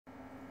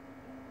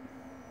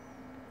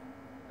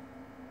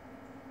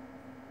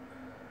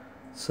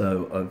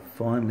So I've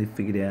finally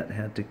figured out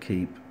how to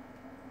keep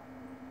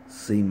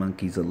sea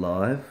monkeys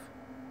alive.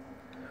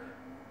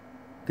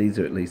 These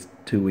are at least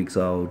 2 weeks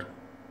old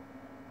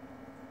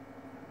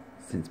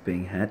since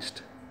being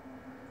hatched.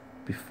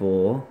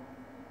 Before,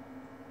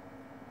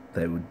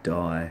 they would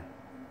die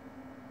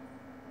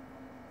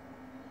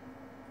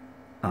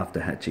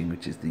after hatching,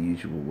 which is the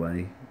usual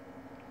way.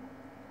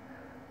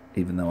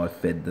 Even though I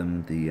fed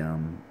them the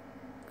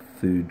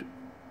food,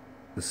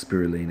 the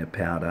spirulina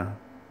powder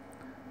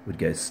would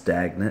go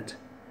stagnant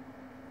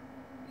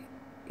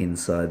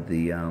inside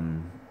the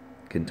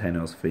container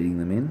I was feeding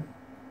them in.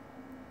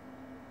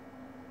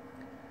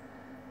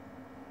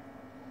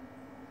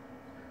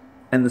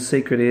 And the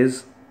secret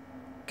is,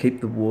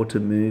 keep the water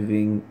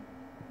moving,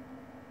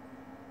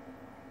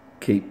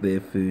 keep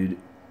their food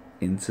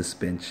in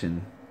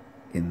suspension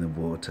in the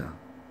water.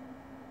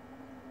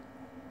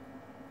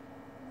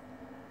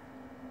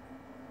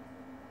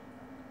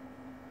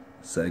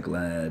 So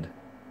glad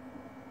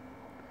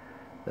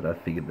that I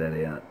figured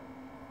that out.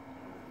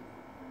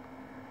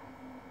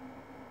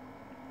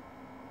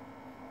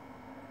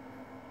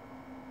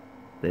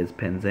 There's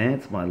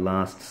Penzance, my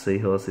last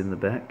seahorse in the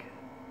back.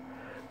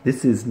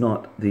 This is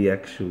not the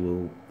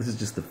actual, this is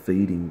just the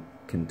feeding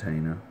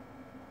container.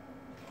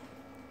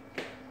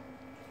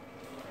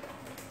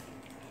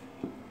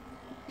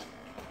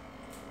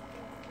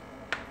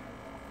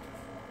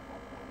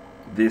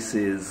 This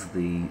is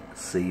the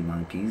sea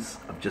monkeys.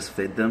 I've just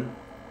fed them.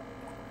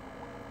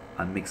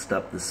 I mixed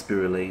up the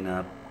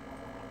spirulina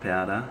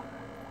powder,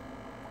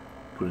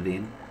 put it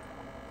in,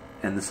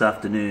 and this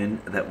afternoon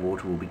that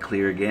water will be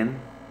clear again,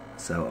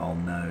 so I'll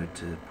know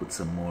to put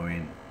some more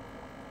in.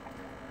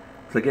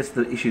 So I guess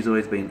the issue's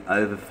always been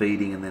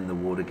overfeeding and then the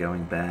water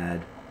going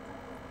bad,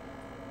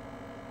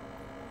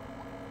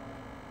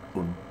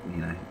 or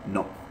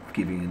not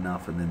giving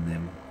enough and then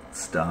them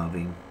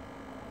starving.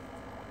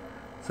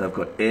 So I've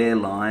got air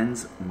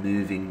lines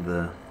moving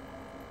the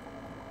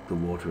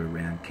water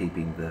around,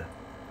 keeping the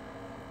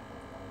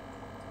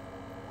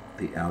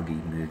algae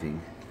moving.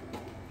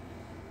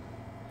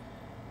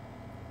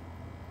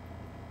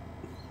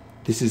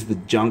 This is the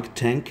junk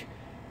tank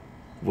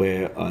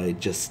where I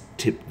just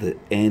tip the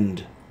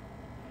end,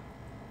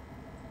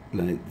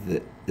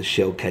 the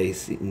shell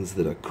casings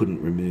that I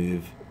couldn't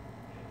remove,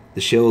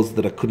 the shells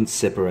that I couldn't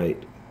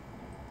separate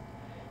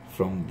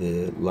from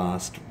the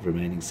last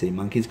remaining sea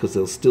monkeys, because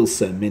there were still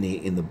so many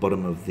in the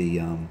bottom of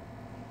the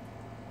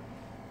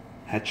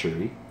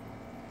hatchery.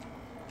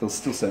 There was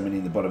still so many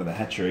in the bottom of the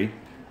hatchery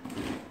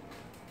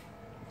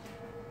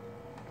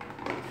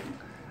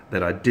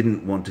that I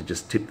didn't want to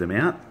just tip them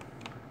out.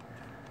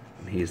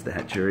 And here's the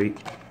hatchery.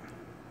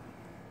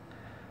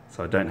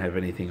 So I don't have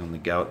anything on the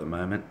go at the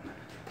moment.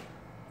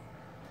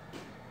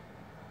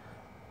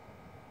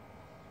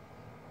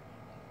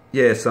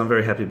 Yes, I'm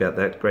very happy about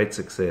that. Great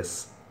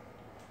success.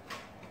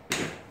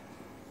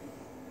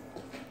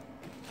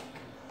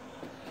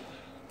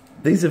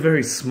 These are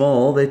very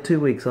small. They're 2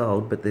 weeks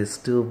old, but they're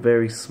still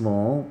very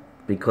small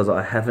because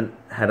I haven't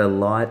had a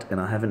light and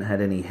I haven't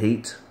had any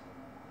heat.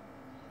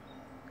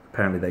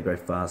 Apparently they grow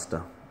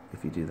faster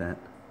if you do that.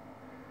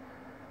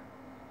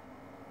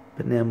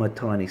 But now my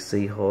tiny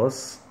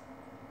seahorse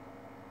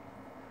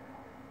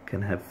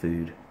can have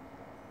food.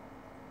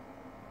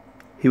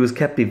 He was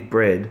captive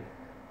bred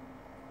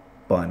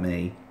by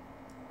me,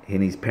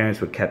 and his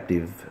parents were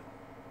captive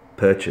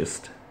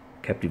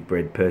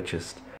bred purchased.